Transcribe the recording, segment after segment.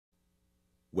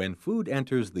When food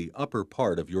enters the upper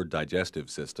part of your digestive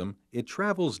system, it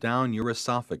travels down your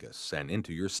esophagus and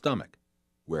into your stomach,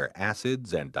 where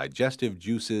acids and digestive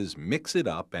juices mix it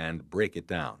up and break it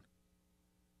down.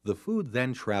 The food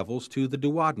then travels to the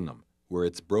duodenum, where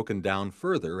it's broken down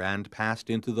further and passed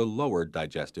into the lower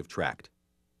digestive tract.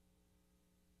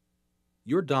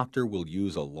 Your doctor will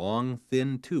use a long,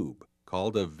 thin tube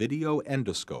called a video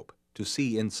endoscope to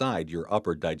see inside your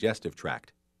upper digestive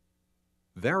tract.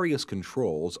 Various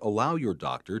controls allow your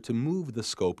doctor to move the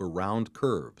scope around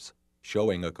curves,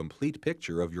 showing a complete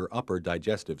picture of your upper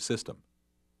digestive system.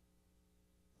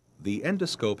 The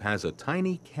endoscope has a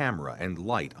tiny camera and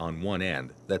light on one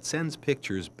end that sends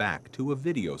pictures back to a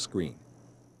video screen.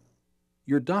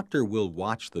 Your doctor will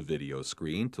watch the video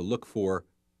screen to look for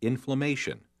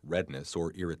inflammation, redness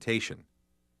or irritation,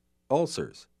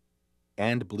 ulcers,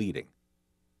 and bleeding.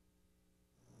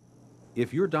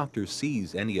 If your doctor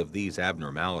sees any of these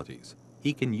abnormalities,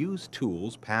 he can use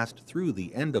tools passed through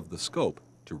the end of the scope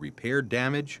to repair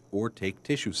damage or take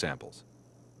tissue samples.